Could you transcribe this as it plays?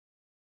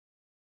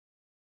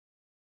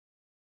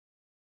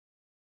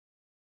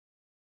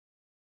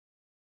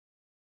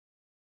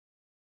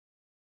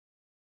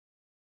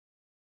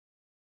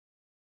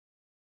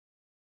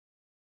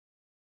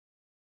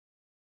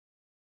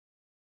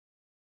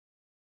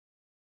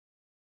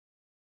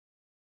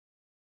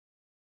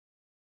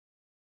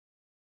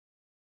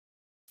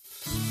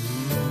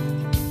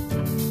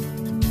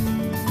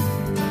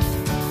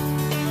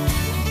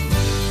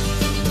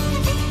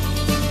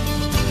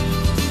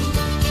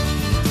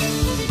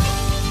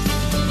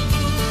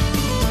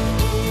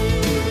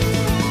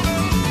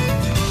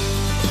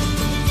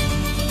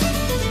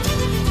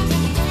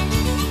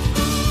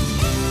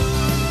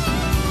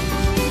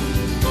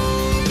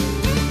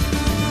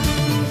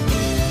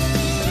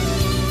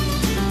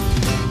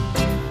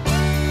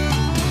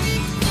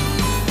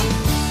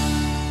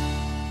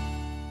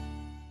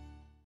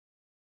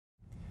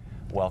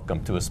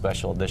welcome to a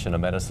special edition of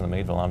Medicine in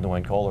Meadville. I'm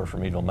Duane Koller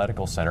from Meadville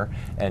Medical Center,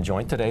 and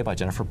joined today by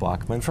Jennifer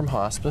Baughman from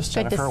Hospice.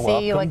 Good Jennifer, to see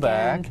welcome you again.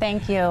 back.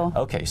 Thank you.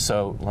 Okay,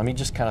 so let me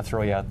just kind of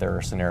throw you out there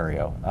a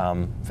scenario.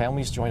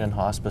 Families join in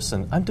hospice,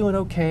 and I'm doing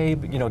okay,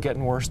 but,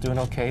 getting worse, doing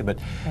okay, but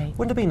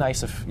wouldn't it be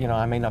nice if,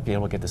 I may not be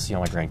able to get to see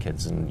all my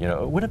grandkids, and,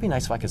 wouldn't it be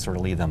nice if I could sort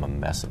of leave them a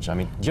message? I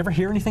mean, do you ever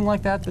hear anything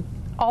like that?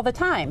 All the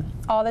time,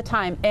 all the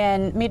time.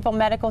 And Meadville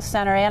Medical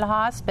Center and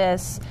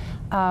Hospice,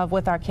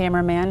 with our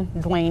cameraman,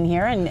 Duane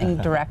here,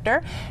 and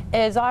director,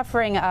 is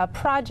offering a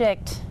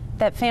project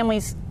that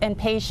families and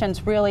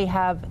patients really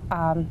have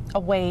a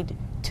way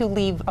to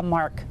leave a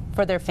mark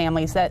for their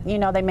families that,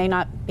 they may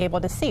not be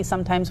able to see.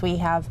 Sometimes we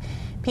have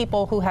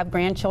people who have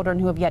grandchildren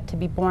who have yet to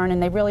be born,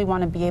 and they really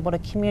want to be able to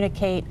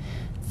communicate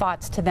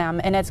thoughts to them,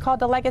 and it's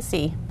called the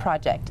Legacy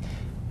Project.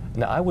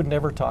 Now, I would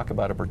never talk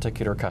about a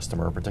particular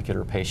customer, a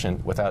particular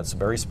patient, without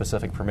very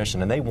specific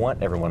permission, and they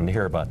want everyone to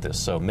hear about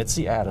this. So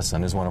Mitzi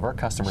Addison is one of our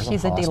customers.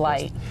 She's a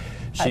delight.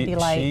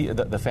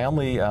 The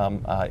family,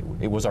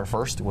 it was our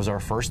first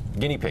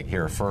guinea pig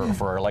here for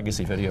our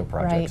Legacy video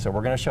project. Right. So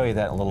we're going to show you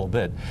that in a little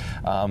bit.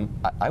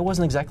 I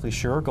wasn't exactly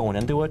sure going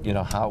into it,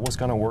 how it was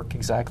going to work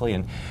exactly,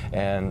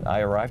 and I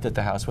arrived at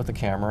the house with the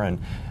camera, and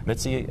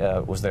Mitzi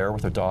was there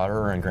with her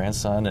daughter and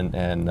grandson,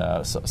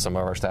 and some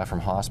of our staff from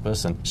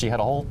Hospice, and she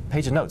had a whole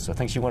page of notes. I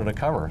think she wanted to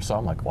cover. So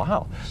I'm like,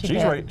 wow,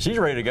 she's ready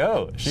to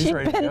go. She's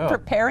ready to go. She's been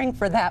preparing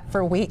for that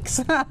for weeks.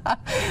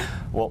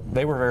 Well,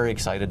 they were very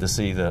excited to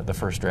see the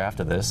first draft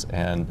of this,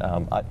 and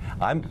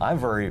I'm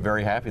very,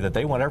 very happy that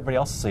they want everybody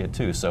else to see it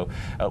too. So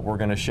we're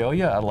going to show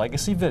you a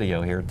Legacy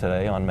video here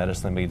today on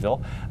Medicine in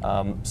Meadville.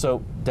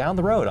 So down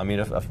the road, I mean,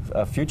 if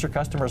future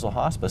customers of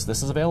Hospice,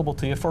 this is available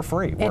to you for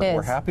free.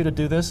 We're happy to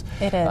do this.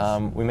 It is.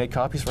 We make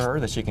copies for her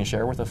that she can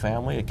share with the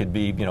family. It could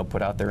be,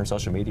 put out there in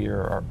social media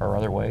or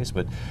other ways,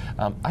 but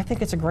I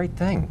think it's a great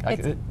thing.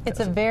 It's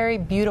a very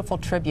beautiful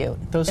tribute.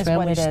 Those is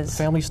what it is.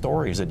 family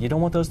stories, that you don't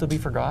want those to be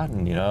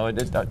forgotten.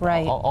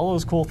 Right. All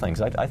those cool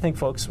things. I think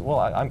folks. Well,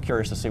 I'm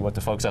curious to see what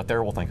the folks out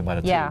there will think about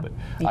it too. But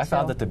I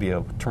found it to be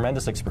a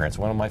tremendous experience.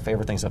 One of my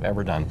favorite things I've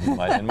ever done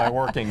in my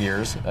working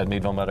years at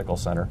Meadville Medical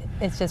Center.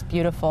 It's just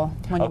beautiful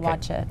when you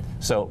watch it.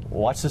 So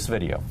watch this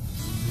video.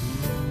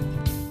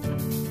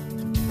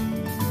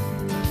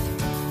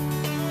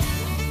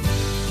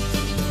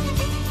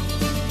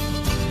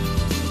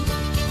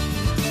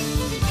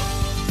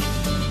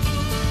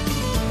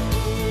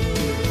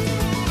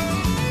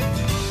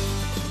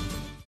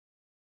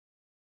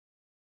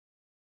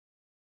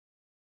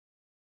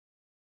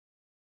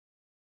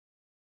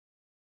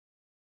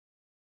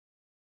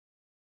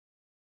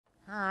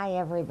 Hi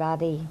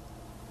everybody,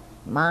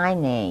 my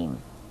name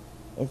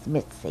is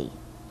Mitzi.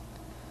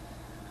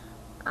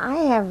 I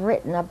have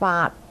written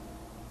about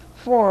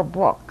 4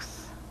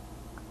 books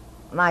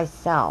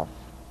myself,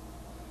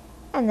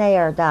 and they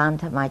are down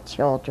to my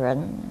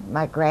children,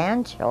 my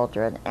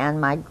grandchildren,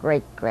 and my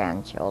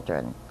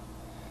great-grandchildren.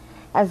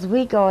 As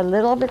we go a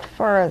little bit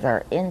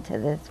further into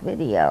this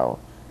video,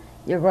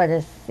 you're going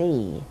to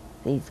see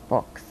these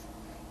books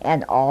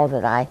and all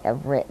that I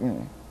have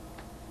written.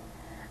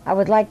 I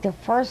would like to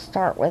first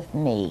start with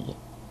me,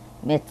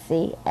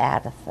 Mitzi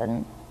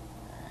Addison.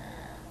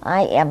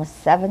 I am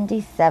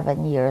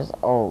 77 years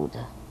old.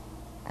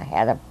 I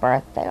had a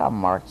birthday on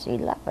March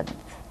 11th.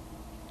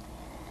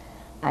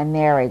 I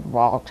married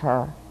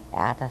Walter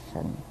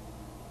Addison,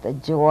 the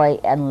joy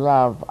and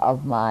love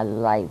of my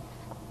life.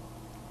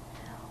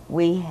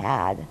 We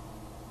had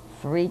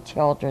 3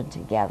 children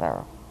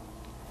together.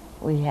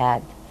 We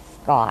had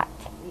Scott.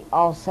 We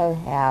also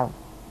have,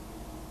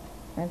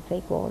 I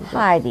think,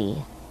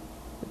 Heidi.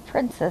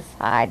 Princess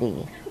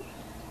Heidi,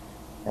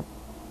 the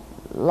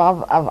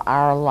love of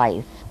our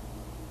life.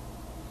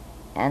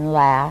 And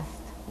last,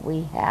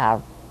 we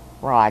have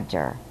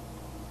Roger.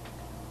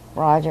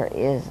 Roger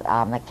is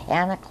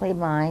mechanically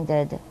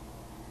minded,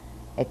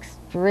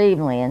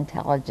 extremely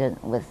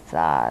intelligent with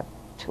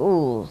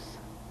tools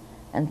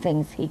and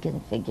things he can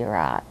figure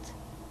out.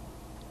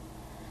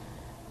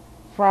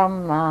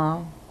 From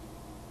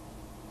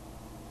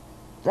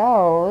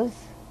those,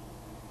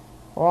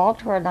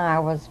 Walter and I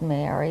was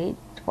married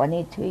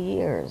 22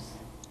 years.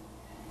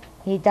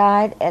 He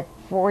died at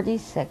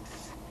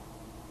 46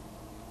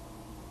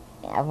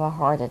 of a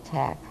heart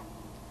attack.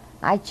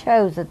 I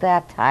chose at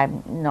that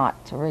time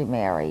not to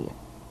remarry.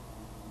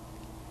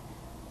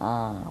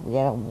 We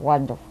had a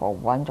wonderful,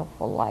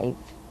 wonderful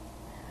life.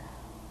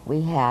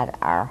 We had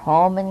our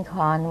home in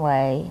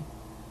Conway.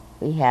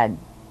 We had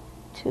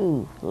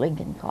 2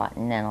 Lincoln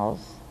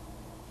Continentals.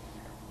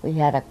 We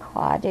had a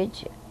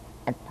cottage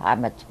at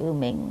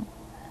Pymatuning.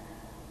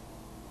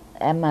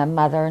 And my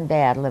mother and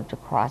dad lived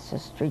across the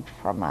street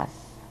from us.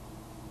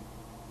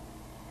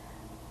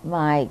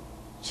 My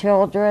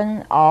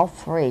children, all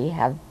 3,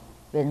 have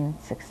been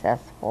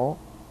successful.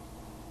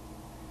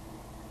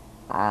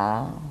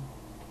 Then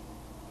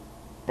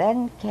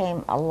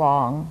came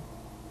along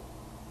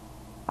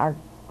our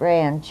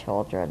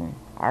grandchildren.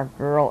 Our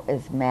girl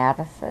is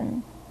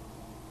Madison,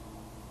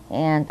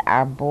 and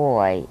our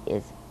boy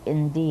is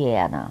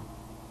Indiana.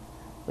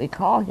 We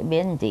call him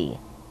Indy.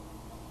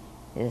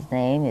 His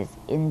name is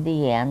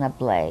Indiana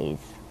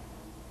Blaze.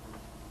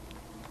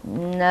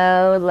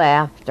 No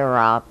laughter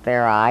out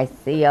there. I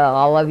see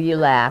all of you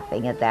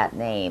laughing at that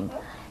name.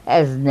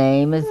 His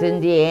name is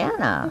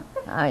Indiana.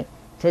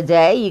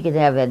 Today you can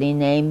have any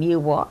name you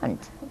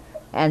want.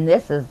 And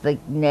this is the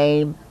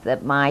name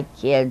that my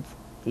kids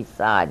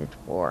decided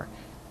for.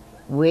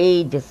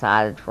 We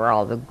decided for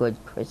all the good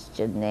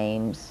Christian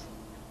names.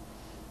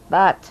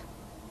 But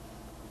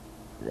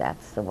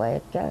that's the way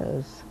it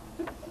goes.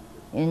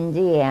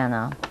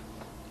 Indiana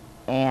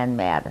and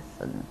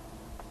Madison.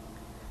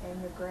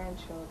 And your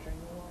grandchildren,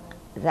 you want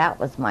to... That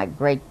was my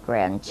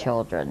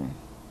great-grandchildren.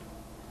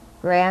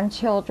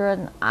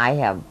 Grandchildren, I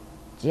have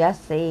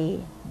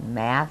Jesse,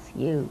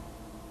 Matthew,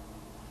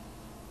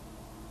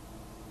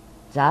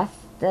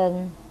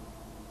 Dustin,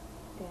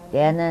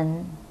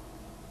 Denon,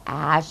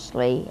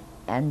 Ashley,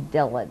 and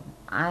Dylan.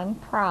 I'm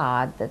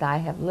proud that I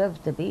have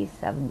lived to be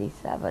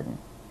 77,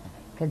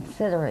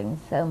 considering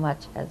so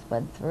much has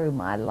went through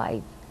my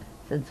life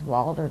since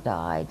Walter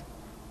died.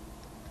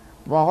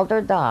 Walter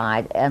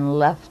died and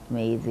left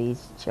me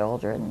these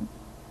children,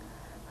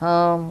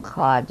 home,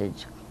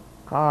 cottage,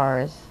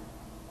 cars,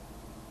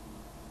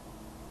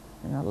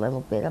 and a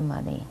little bit of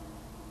money.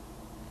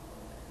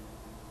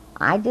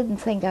 I didn't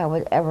think I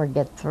would ever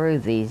get through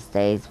these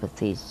days with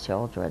these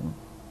children,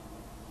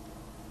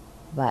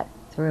 but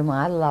through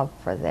my love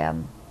for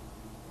them,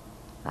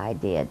 I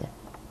did.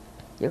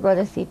 You're going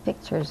to see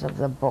pictures of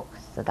the books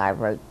that I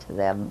wrote to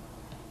them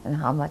and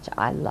how much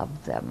I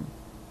loved them.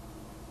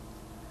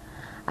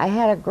 I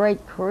had a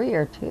great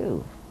career,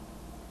 too.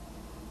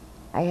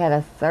 I had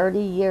a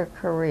 30-year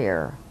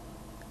career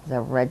as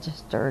a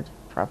registered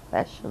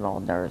professional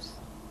nurse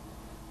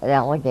at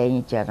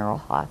Allegheny General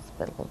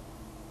Hospital.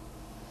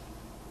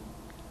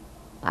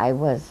 I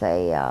was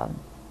a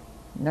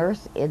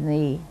nurse in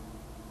the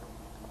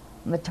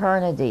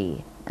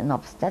maternity and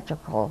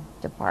obstetrical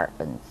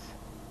departments.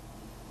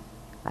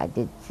 I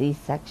did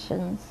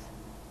C-sections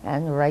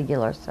and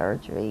regular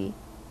surgery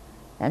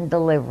and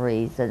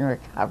deliveries and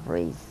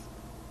recoveries.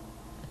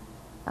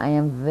 I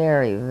am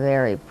very,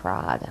 very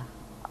proud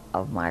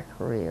of my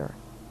career.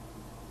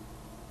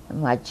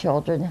 And my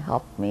children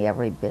helped me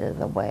every bit of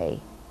the way.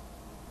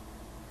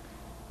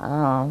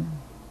 I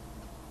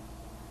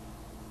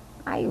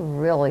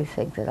really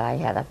think that I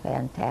had a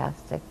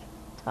fantastic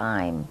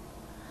time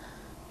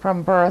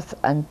from birth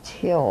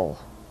until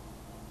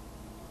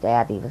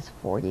Daddy was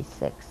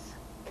 46.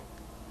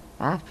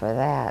 After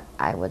that,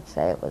 I would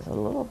say it was a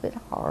little bit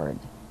hard.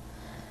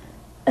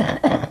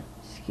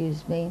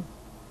 Excuse me.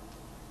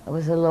 It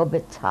was a little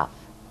bit tough.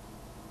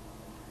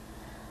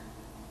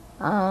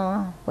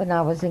 When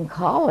I was in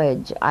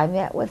college, I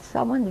met with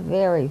someone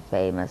very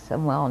famous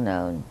and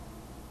well-known,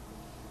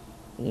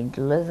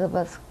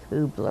 Elizabeth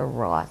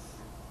Kubler-Ross.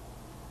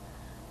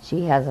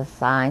 She has a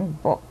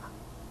signed book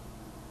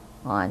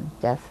on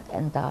death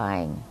and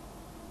dying.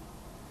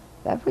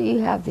 If ever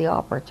you have the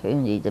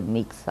opportunity to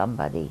meet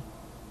somebody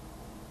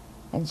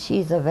and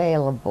she's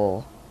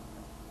available,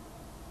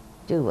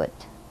 do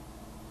it.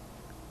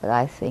 But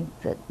I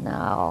think that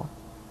now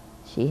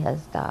she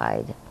has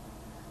died.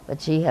 But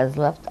she has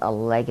left a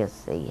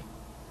legacy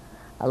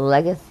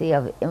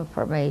of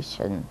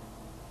information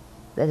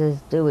that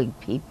is doing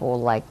people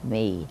like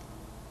me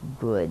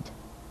good.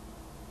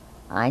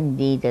 I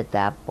needed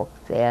that book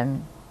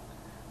then.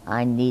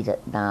 I need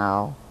it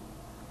now.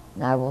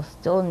 And I will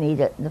still need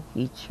it in the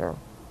future.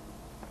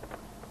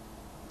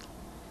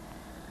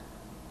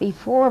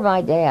 Before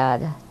my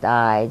dad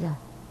died,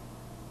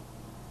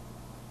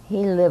 he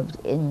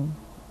lived in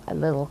a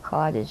little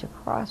cottage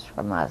across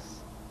from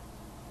us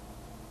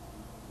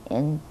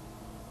in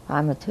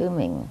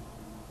Pymatuming.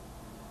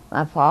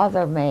 My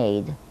father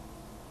made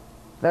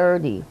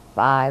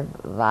 35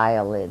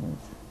 violins.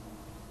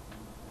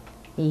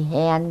 He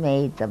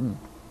handmade them.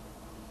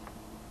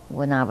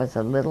 When I was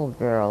a little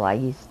girl, I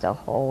used to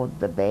hold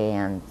the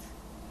bands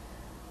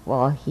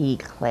while he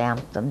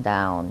clamped them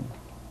down.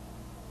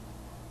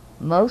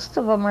 Most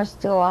of them are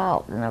still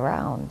out and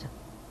around.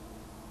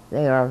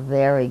 They are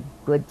very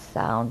good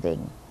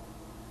sounding.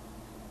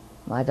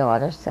 My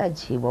daughter said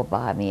she will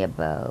buy me a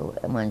bow,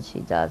 and when she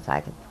does,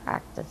 I can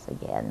practice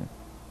again.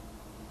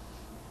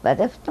 But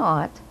if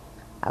not,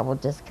 I will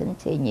just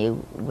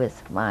continue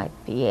with my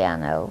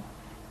piano,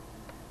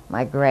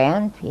 my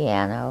grand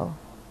piano,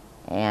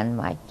 and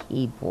my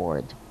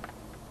keyboard.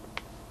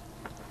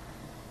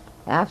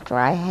 After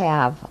I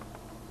have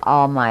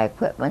all my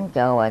equipment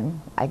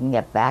going, I can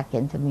get back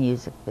into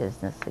music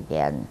business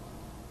again.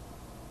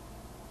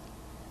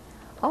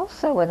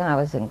 Also, when I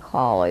was in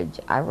college,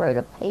 I wrote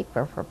a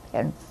paper for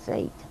Penn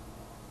State.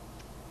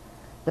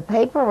 The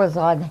paper was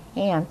on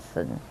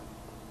Hansen.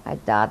 I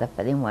doubt if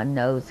anyone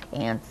knows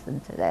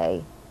Hansen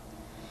today.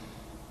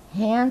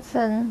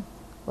 Hansen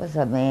was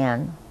a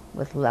man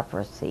with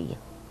leprosy,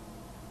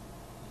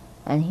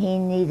 and he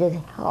needed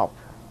help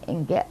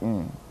in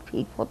getting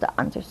people to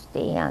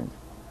understand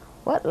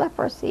what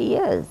leprosy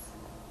is.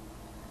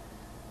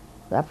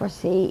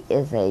 Leprosy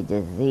is a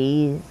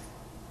disease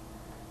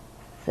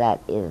that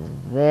is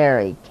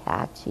very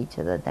catchy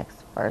to the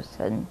next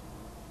person,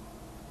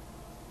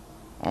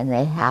 and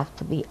they have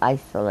to be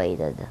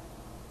isolated.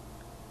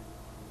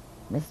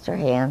 Mr.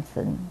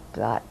 Hansen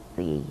got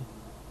the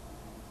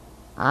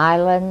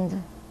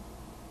island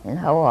in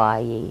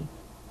Hawaii,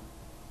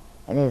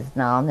 and is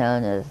now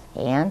known as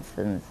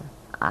Hansen's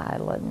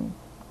Island,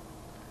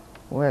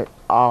 where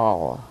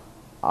all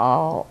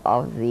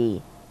of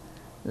the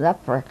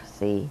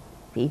leprosy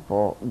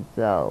people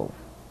go.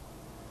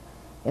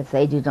 If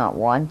they do not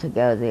want to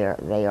go there,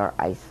 they are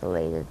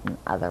isolated in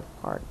other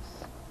parts.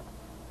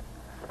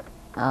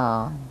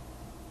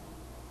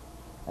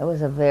 It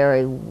was a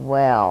very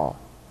well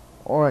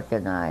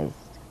organized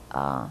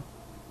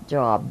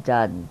job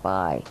done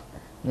by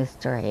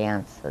Mr.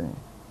 Hansen.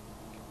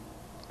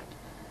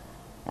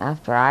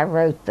 After I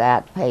wrote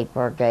that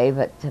paper, gave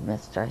it to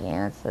Mr.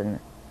 Hansen,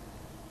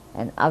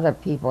 and other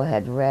people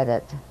had read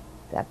it,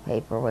 that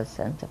paper was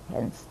sent to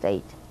Penn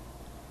State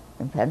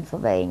in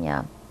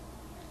Pennsylvania.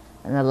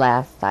 And the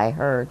last I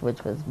heard,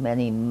 which was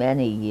many,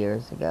 many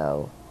years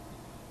ago,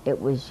 it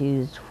was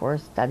used for a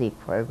study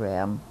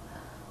program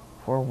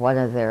for one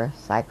of their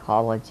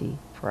psychology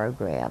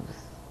programs.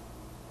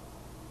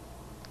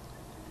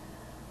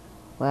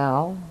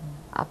 Well,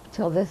 up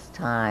till this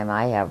time,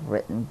 I have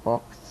written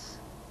books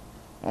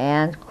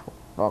and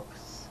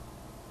cookbooks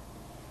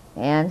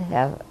and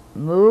have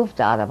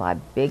moved out of my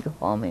big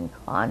home in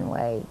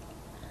Conway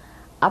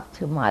up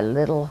to my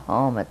little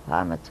home at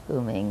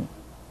Palmatuming,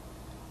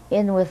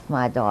 in with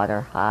my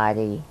daughter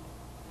Heidi,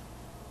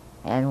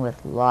 and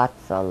with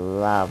lots of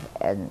love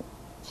and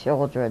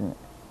children.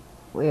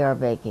 We are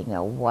making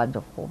a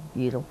wonderful,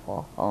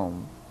 beautiful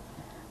home,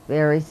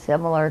 very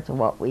similar to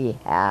what we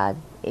had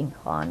in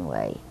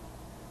Conway.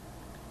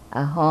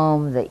 A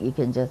home that you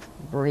can just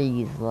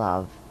breathe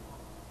love.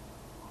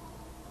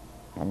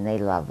 And they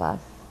love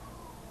us,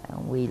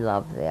 and we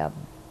love them.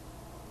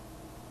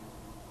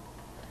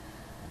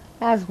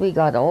 As we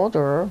got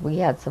older, we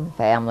had some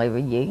family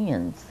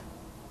reunions.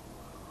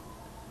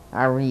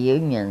 Our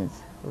reunions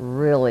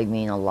really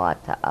mean a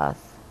lot to us.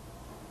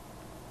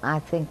 I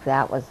think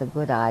that was a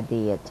good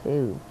idea,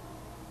 too.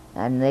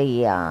 And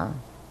the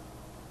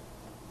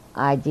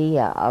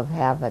idea of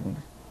having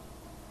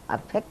a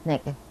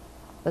picnic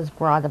was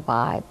brought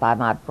about by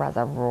my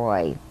brother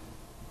Roy.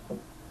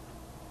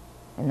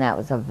 And that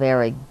was a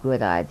very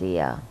good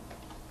idea.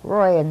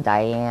 Roy and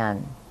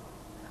Diane.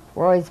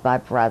 Roy's my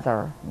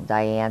brother, and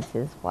Diane's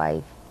his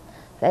wife.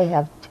 They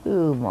have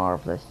two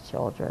marvelous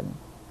children,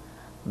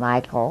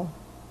 Michael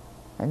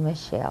and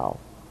Michelle.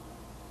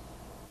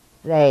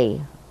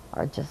 They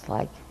are just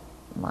like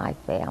my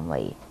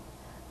family.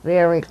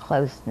 Very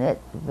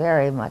close-knit,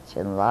 very much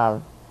in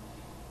love,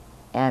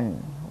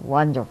 and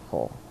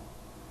wonderful.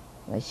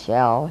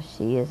 Michelle,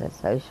 she is a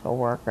social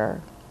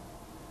worker.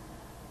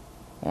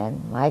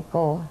 And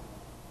Michael,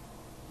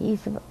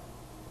 he's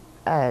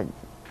a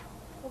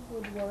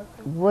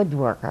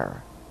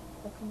woodworker.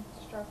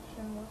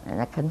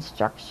 And a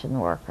construction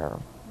worker.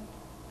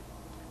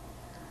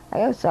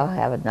 I also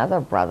have another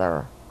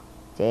brother,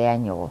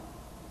 Daniel.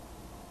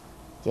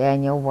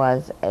 Daniel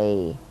was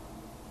a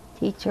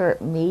teacher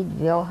at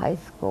Meadville High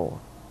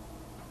School.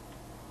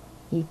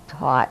 He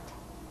taught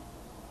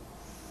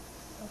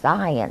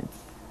science.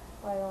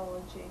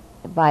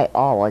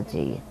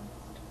 Biology.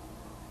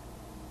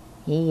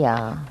 He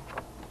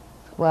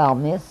well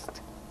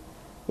missed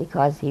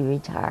because he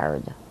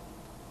retired,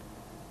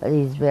 but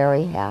he's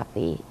very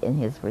happy in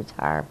his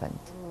retirement.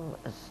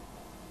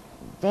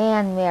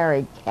 Dan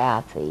married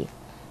Kathy,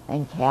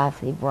 and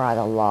Kathy brought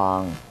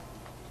along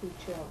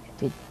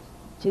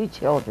two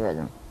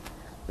children.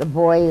 The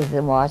boy is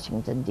in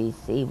Washington,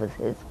 D.C. with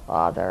his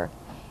father,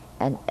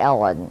 and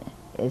Ellen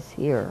is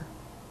here.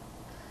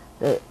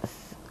 The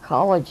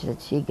college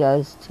that she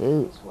goes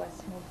to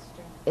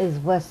is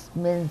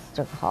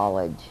Westminster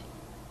College.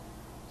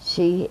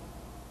 She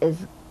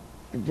is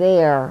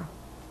there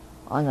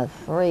on a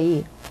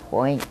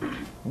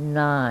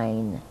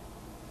 3.9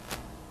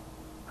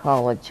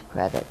 college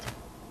credit.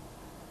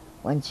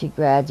 When she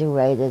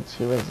graduated,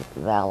 she was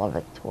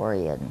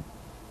valedictorian.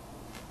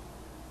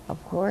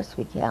 Of course,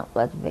 we can't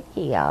let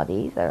Vicki out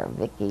either.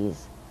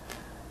 Vicki's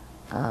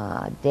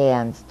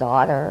Dan's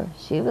daughter,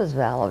 she was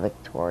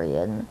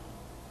valedictorian.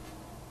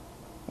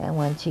 And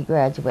when she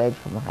graduated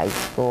from high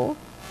school,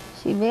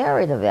 she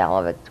married a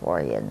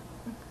valedictorian.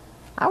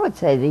 I would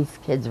say these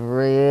kids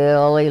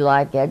really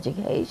like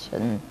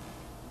education.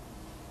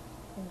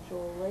 And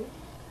Julie?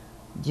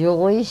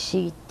 Julie,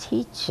 she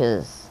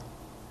teaches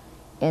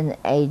in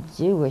a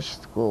Jewish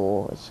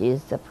school. She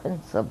is the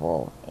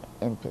principal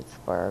in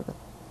Pittsburgh.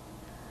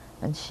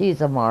 And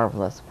she's a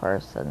marvelous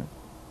person.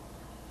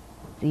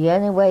 The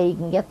only way you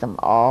can get them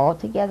all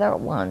together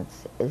at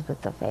once is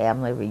with the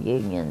family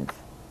reunions.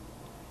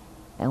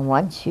 And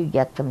once you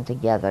get them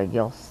together,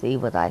 you'll see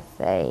what I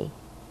say.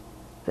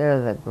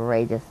 They're the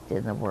greatest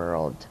in the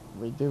world.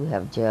 We do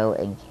have Joe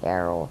and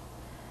Carol.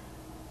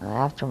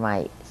 After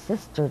my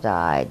sister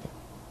died,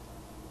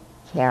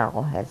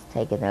 Carol has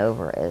taken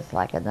over as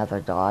like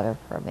another daughter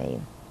for me.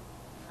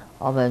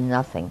 although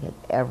nothing could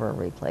ever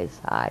replace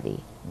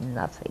Heidi.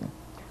 Nothing.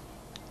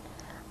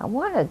 I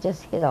want to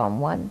just hit on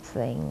one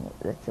thing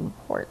that's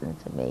important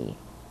to me.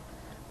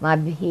 My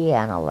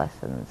piano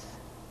lessons.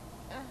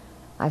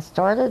 I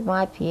started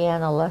my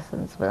piano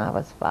lessons when I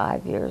was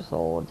 5 years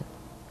old.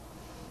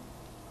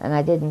 And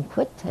I didn't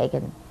quit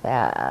taking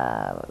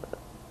piano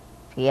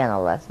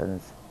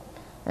lessons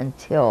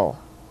until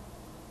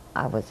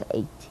I was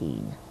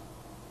 18.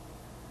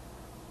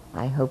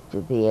 I hope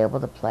to be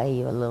able to play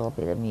you a little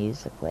bit of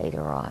music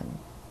later on.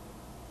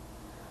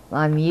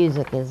 My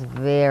music is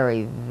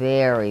very,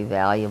 very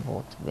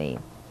valuable to me.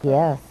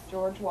 Yes.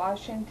 George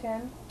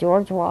Washington.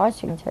 George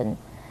Washington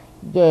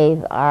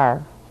gave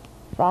our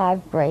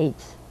 5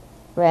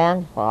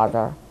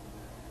 great-grandfather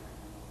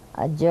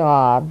a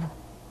job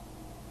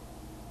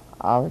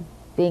of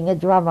being a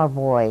drummer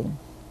boy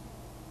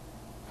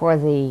for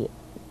the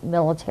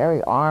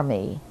military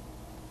army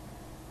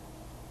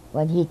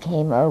when he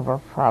came over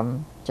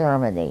from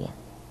Germany.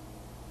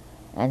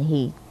 And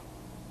he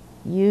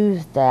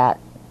used that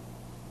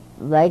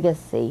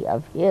legacy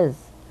of his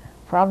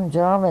from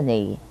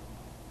Germany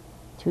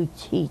to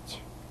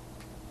teach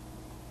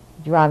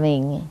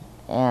drumming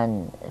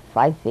and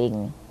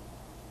fifing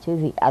to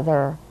the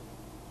other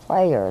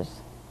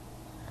players.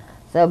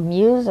 So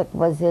music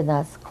was in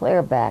us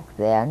clear back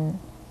then,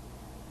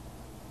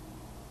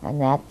 and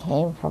that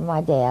came from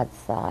my dad's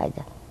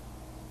side.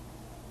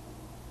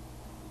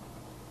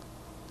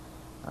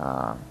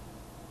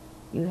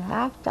 You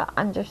have to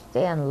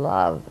understand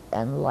love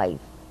and life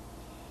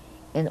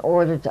in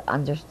order to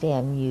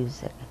understand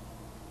music.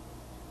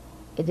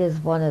 It is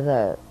one of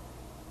the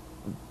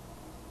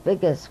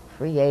biggest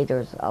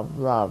creators of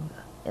love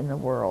in the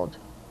world.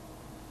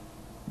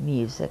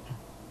 Music.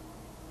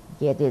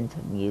 Get into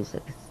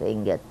music,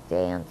 sing it,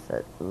 dance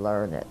it,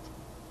 learn it.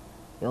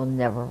 You'll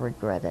never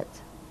regret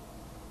it.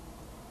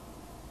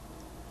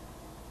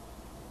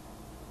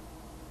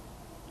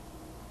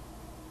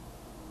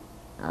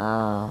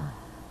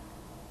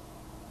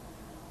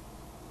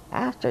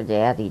 After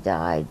Daddy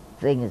died,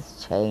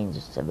 things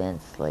changed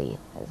immensely,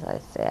 as I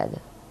said.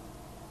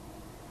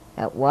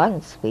 At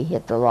once, we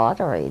hit the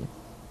lottery.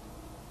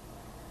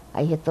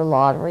 I hit the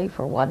lottery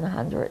for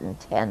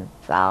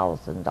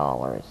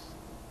 $110,000.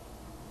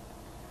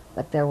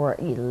 But there were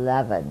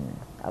 11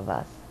 of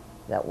us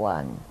that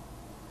won.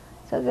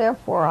 So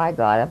therefore, I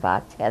got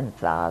about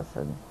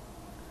 $10,000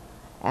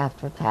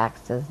 after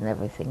taxes and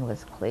everything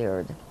was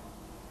cleared.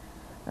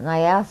 And I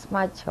asked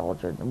my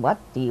children, what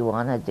do you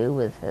want to do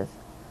with this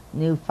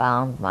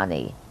newfound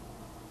money?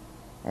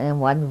 And in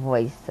one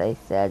voice they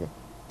said,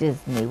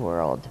 Disney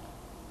World.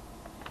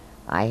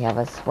 I have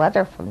a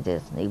sweater from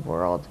Disney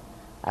World.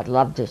 I'd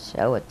love to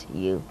show it to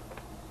you.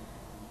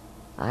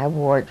 I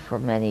wore it for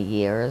many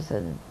years,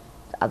 and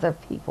other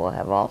people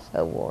have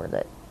also worn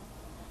it.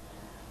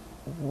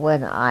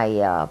 When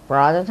I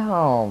brought it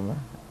home,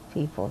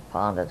 people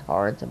found it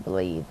hard to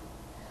believe.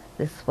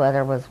 This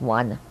sweater was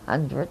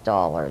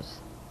 $100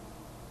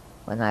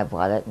 when I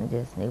bought it in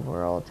Disney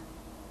World.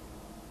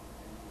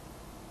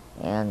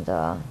 And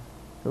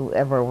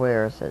whoever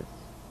wears it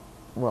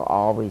will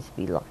always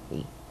be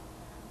lucky.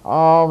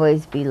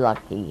 Always be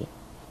lucky,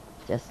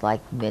 just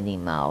like Minnie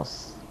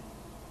Mouse.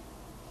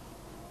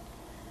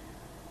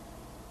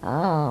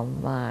 Oh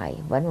my,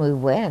 when we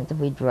went,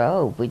 we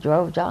drove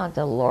down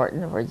to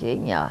Lorton,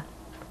 Virginia.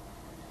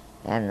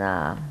 And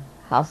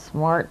how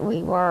smart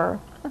we were.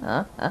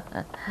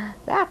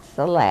 That's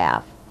the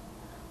laugh.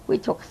 We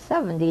took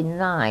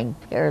 79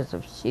 pairs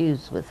of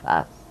shoes with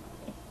us.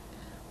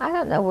 I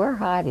don't know where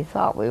Heidi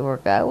thought we were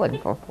going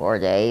for 4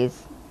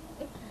 days.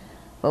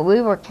 But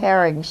we were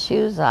carrying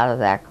shoes out of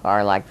that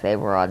car like they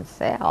were on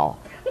sale.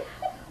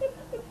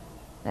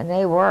 And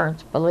they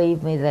weren't,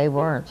 believe me, they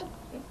weren't.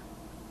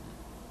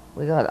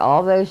 We got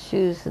all those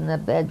shoes in the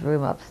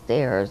bedroom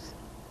upstairs,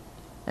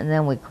 and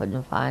then we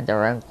couldn't find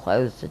our own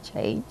clothes to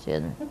change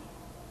in.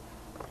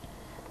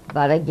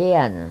 But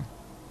again,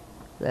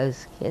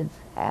 those kids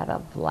had a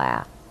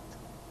blast.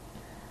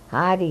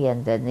 Heidi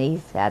and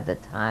Denise had the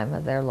time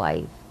of their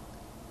life.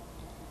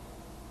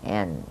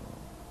 And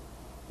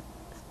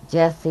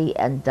Jesse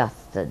and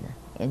Dustin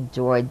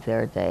enjoyed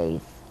their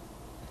days.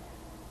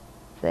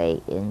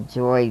 They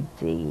enjoyed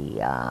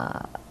the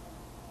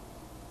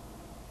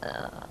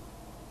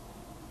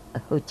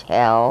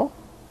hotel.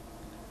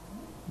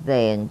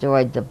 They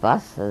enjoyed the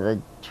bus or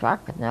the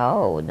truck.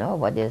 No,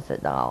 what is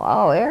it now?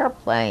 Oh,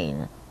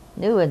 airplane.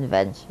 New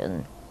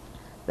invention.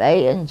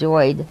 They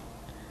enjoyed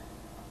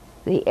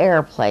the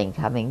airplane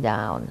coming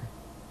down.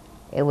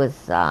 It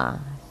was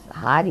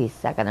Heidi's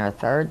second or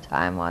third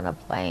time on a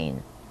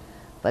plane,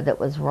 but it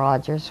was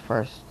Roger's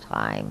first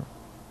time.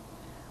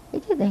 We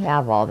didn't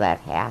have all that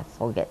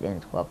hassle getting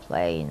into a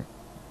plane.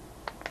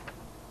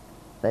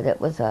 But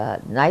it was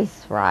a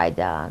nice ride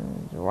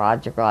down.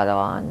 Roger got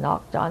on,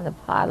 knocked on the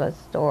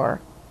pilot's door,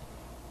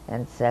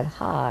 and said,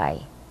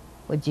 "Hi,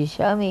 would you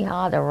show me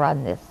how to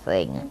run this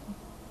thing?"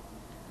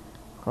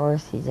 Of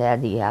course, he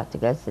said, "You have to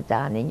go sit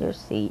down in your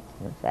seat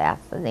and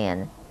fasten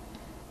in,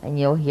 and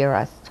you'll hear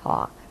us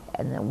talk,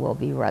 and then we'll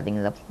be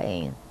running the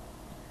plane."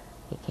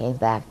 He came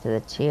back to the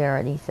chair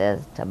and he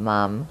says to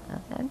Mom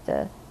and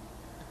to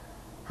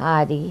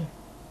Heidi,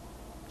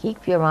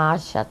 keep your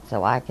mouth shut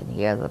so I can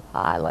hear the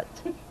pilot.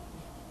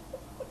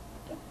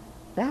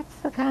 That's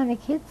the kind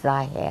of kids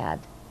I had.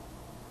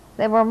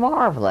 They were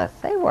marvelous.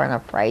 They weren't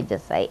afraid to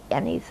say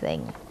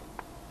anything.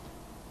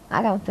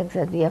 I don't think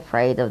they'd be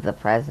afraid of the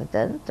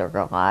president or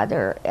God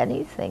or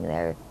anything.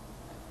 They're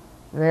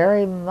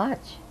very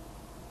much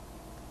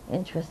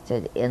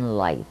interested in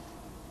life.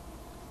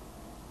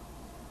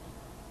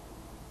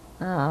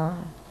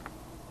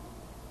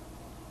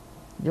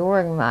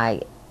 During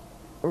my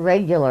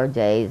regular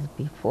days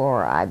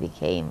before I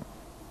became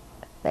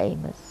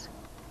famous,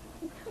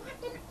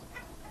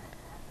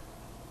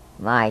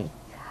 my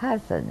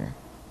cousin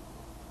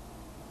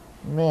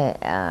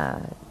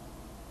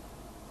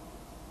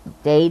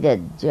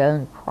dated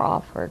Joan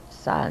Crawford's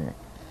son.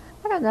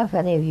 I don't know if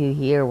any of you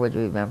here would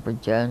remember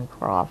Joan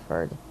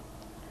Crawford.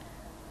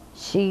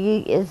 She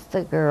is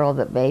the girl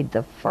that made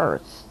the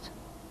first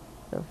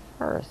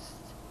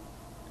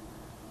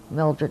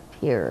Mildred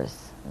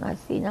Pierce. And I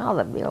see now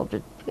that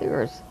Mildred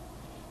Pierce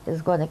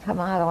is going to come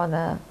out on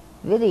a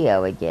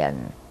video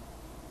again.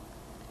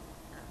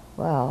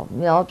 Well,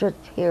 Mildred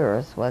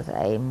Pierce was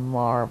a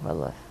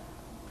marvelous,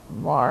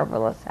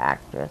 marvelous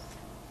actress.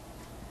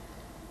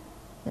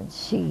 And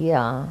she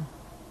and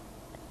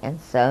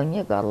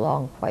Sonia got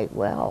along quite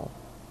well.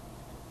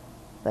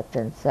 But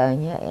then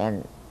Sonia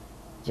and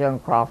Joan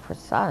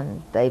Crawford's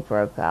son, they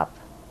broke up.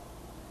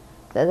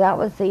 So that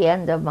was the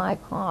end of my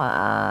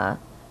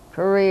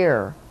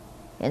career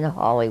in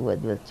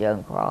Hollywood with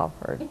Joan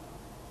Crawford.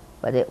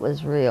 But it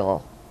was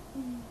real.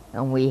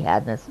 And we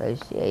had an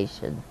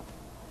association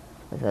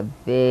with a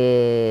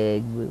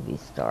big movie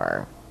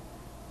star.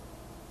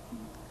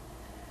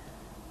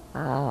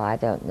 Oh, I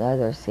don't know.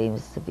 There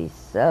seems to be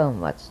so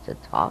much to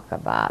talk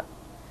about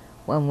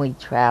when we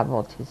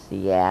travel to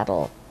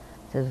Seattle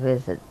to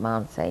visit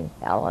Mount St.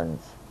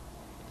 Helens.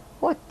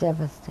 What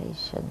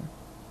devastation.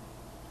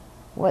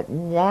 What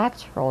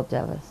natural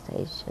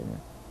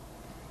devastation.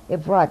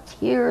 It brought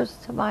tears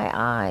to my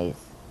eyes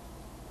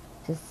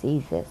to see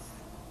this.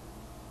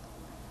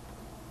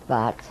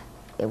 But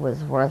it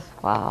was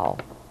worthwhile.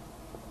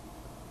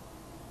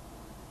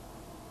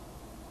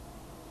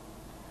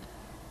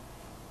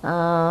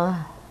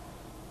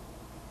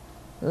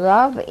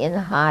 Love in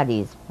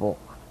Heidi's book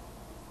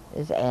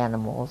is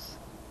animals.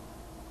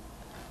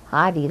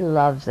 Heidi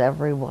loves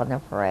every one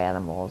of her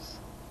animals.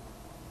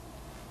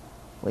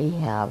 We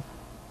have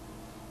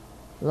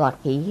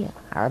Lucky,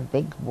 our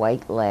big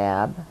white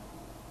lab.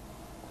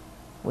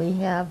 We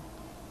have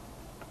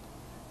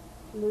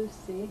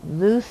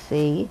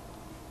Lucy.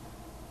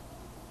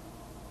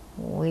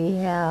 We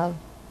have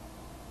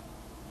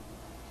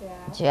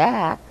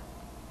Jack.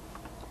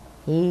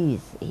 He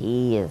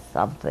is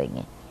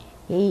something.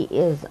 He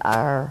is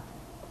our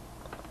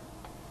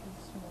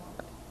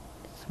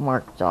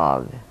smart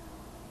dog.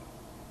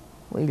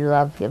 We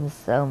love him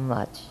so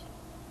much.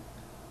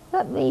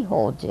 Let me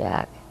hold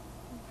Jack.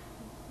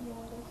 You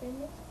want to go see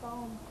this?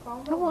 Call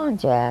Come on,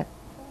 Jack.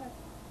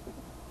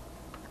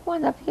 Come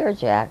on up here,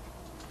 Jack.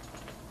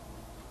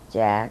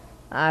 Jack,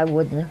 I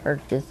wouldn't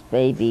hurt this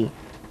baby.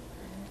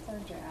 That's our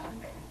Jack.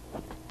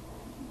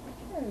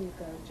 There you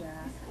go,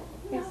 Jack.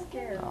 He's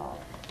scared. Oh.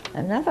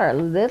 Another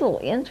little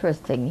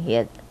interesting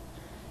hit,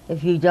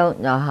 if you don't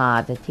know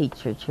how to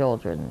teach your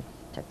children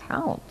to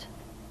count,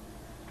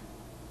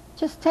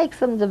 just take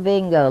them to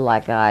bingo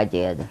like I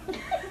did.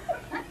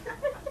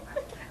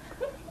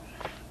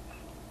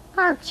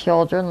 Our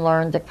children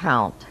learn to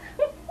count.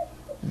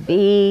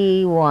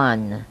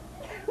 B1,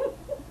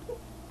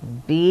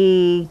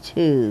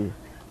 B2.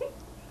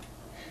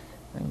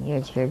 And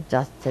you hear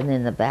Justin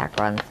in the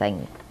background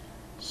saying,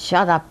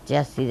 "Shut up,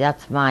 Jesse,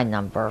 that's my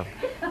number."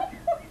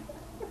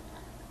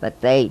 But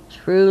they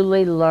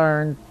truly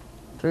learned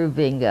through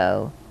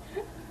bingo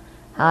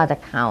how to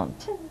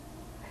count.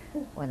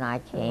 When I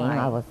came,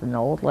 I was an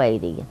old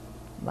lady.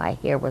 My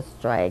hair was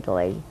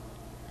straggly.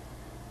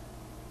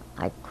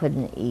 I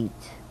couldn't eat.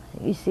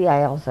 You see,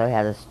 I also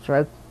had a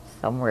stroke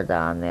somewhere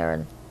down there,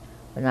 and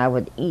when I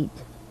would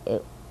eat,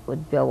 it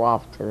would go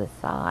off to the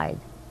side.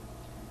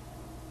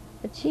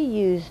 But she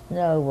used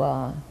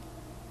no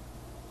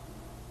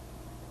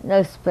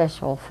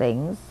special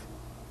things.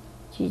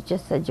 She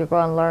just said, "You're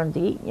going to learn to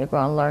eat, and you're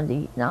going to learn to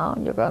eat now,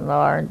 and you're going to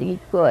learn to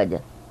eat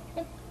good."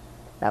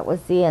 That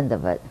was the end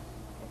of it.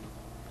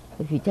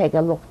 If you take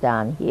a look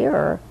down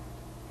here,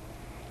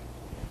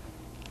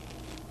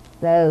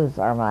 those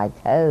are my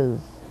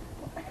toes.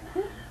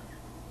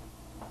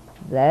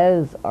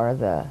 Those are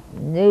the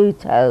new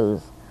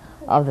toes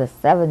of the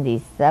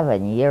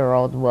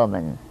 77-year-old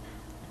woman.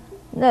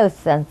 No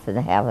sense in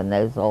having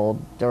those old,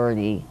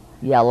 dirty,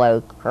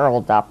 yellow,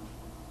 curled up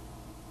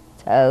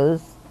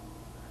toes.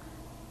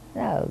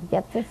 No,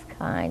 get this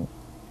kind.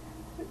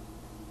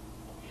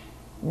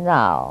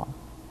 No.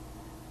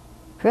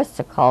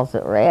 Krista calls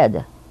it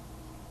red.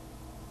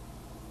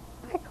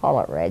 I call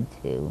it red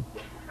too.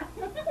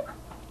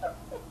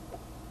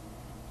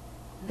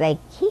 They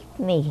keep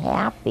me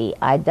happy.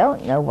 I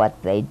don't know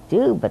what they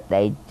do, but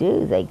they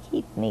do. They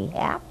keep me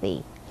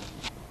happy.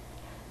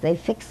 They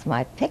fix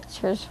my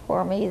pictures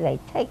for me. They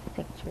take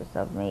pictures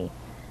of me.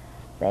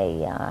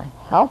 They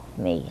help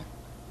me.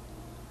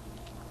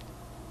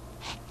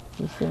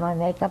 You see my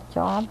makeup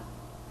job?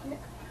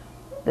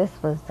 This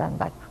was done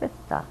by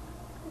Krista.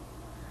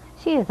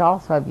 She is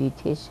also a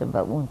beautician,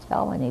 but won't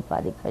tell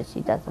anybody because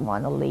she doesn't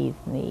want to leave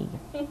me.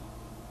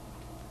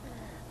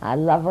 I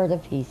love her to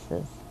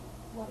pieces.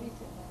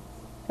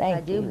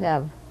 Thank you. I do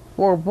have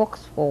 4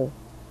 books full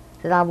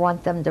that I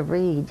want them to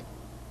read.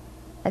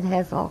 It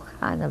has all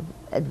kind of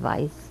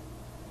advice.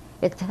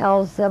 It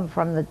tells them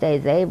from the day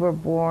they were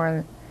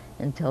born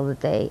until the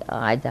day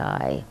I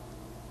die.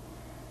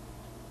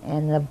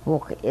 And the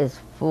book is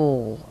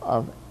full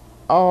of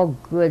all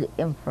good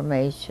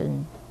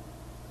information.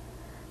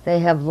 They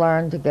have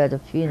learned to go to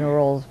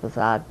funerals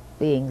without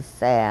being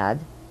sad,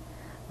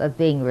 but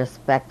being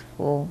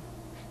respectful.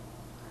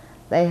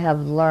 They have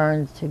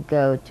learned to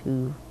go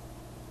to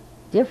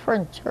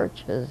different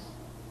churches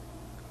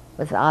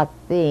without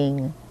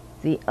being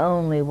the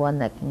only one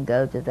that can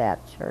go to that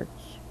church.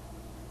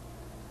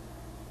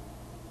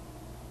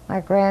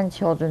 My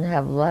grandchildren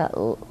have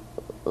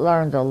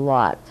learned a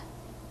lot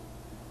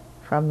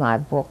from my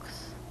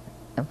books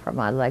and from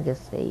my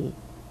legacy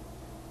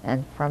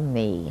and from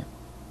me.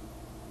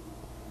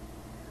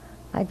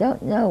 I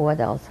don't know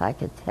what else I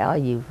could tell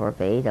you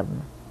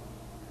verbatim,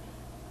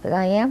 but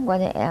I am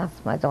going to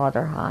ask my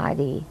daughter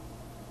Heidi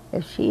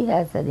if she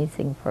has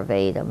anything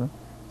verbatim.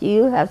 Do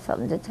you have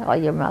something to tell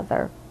your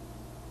mother?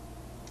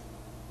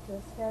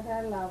 Just that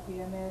I love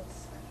you,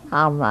 Mitz.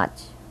 How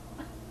much?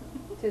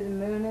 To the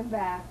moon and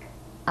back.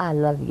 I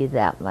love you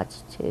that much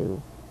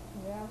too.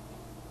 Yeah.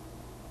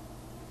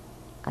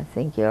 I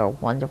think you're a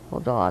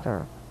wonderful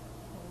daughter.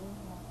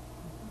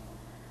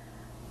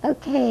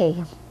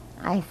 Okay,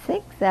 I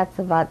think that's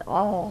about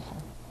all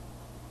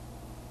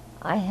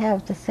I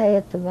have to say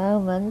at the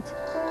moment.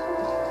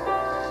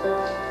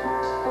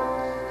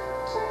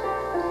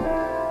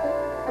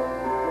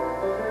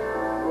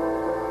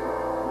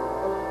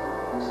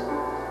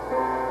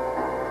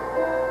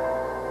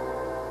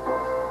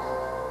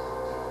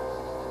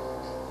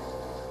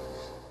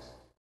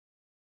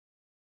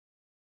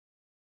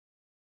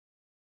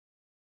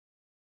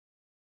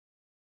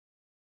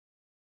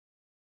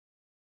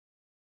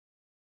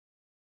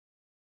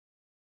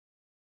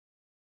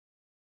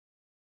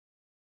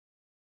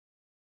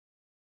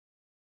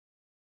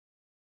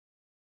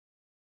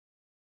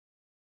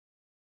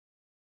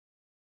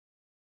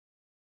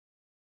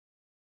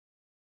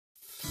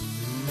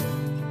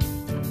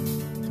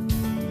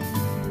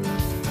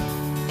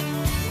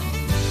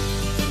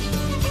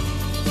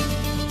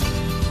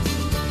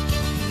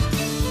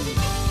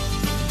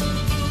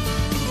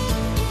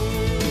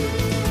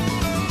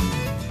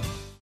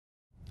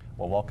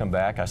 Welcome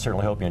back. I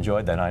certainly hope you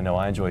enjoyed that. I know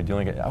I enjoyed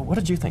doing it. What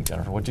did you think,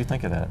 Jennifer? What did you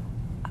think of that?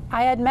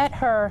 I had met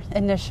her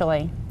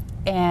initially,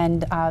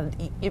 and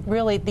it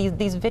really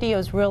these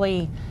videos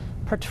really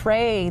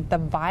portray the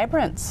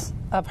vibrance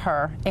of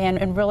her,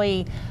 and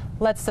really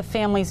lets the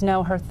families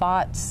know her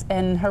thoughts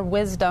and her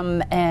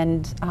wisdom,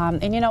 and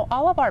you know,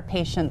 all of our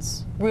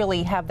patients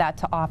really have that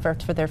to offer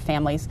to their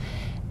families,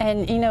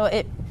 and you know,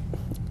 it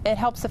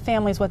helps the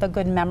families with a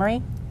good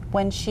memory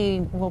when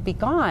she will be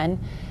gone.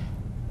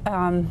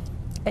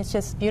 It's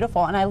just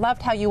beautiful, and I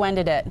loved how you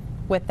ended it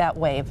with that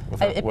wave.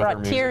 It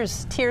brought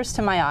tears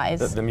to my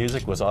eyes. The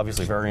music was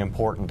obviously very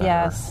important to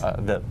yes. her.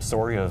 The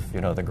story of,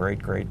 you know, the great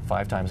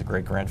 5 times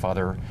great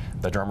grandfather,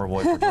 the drummer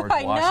boy for George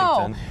I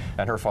Washington, know.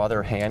 and her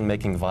father hand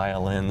making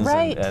violins,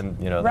 right. and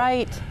you know,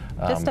 right,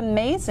 just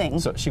amazing.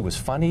 So she was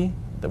funny.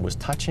 That was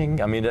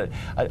touching. I mean,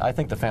 I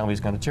think the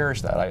family's going to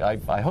cherish that.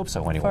 I hope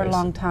so, anyways. For a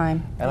long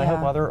time. And I hope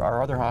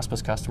our other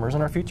hospice customers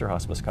and our future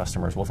hospice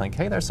customers will think,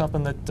 hey, there's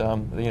something that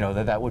you know,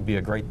 that would be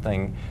a great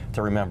thing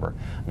to remember.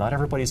 Not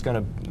everybody's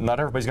going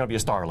to be a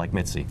star like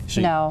Mitzi.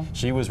 No.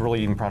 She was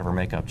really even proud of her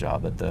makeup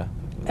job at the.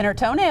 And her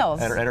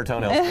toenails. And her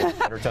toenails.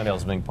 And her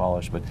toenails being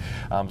polished. But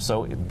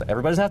so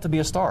everybody doesn't have to be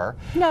a star.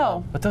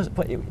 No.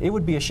 But it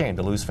would be a shame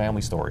to lose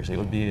family stories. It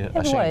would be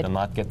a shame to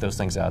not get those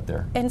things out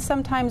there. And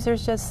sometimes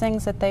there's just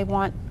things that they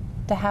want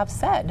to have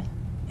said,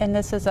 and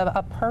this is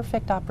a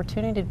perfect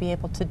opportunity to be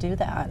able to do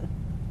that.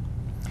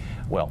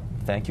 Well,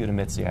 thank you to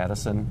Mitzi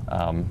Addison.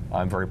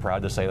 I'm very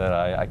proud to say that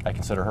I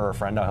consider her a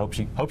friend. I hope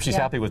she's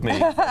happy with me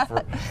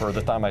for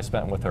the time I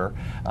spent with her.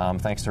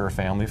 Thanks to her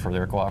family for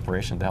their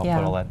cooperation to help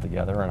put all that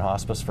together, and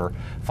hospice for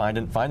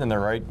finding the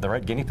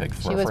right guinea pig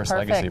for our first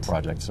legacy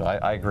project. So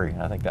I agree.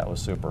 I think that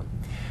was super.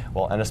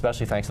 Well, and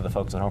especially thanks to the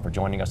folks at home for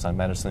joining us on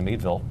Medicine in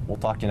Meadville. We'll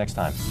talk to you next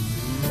time.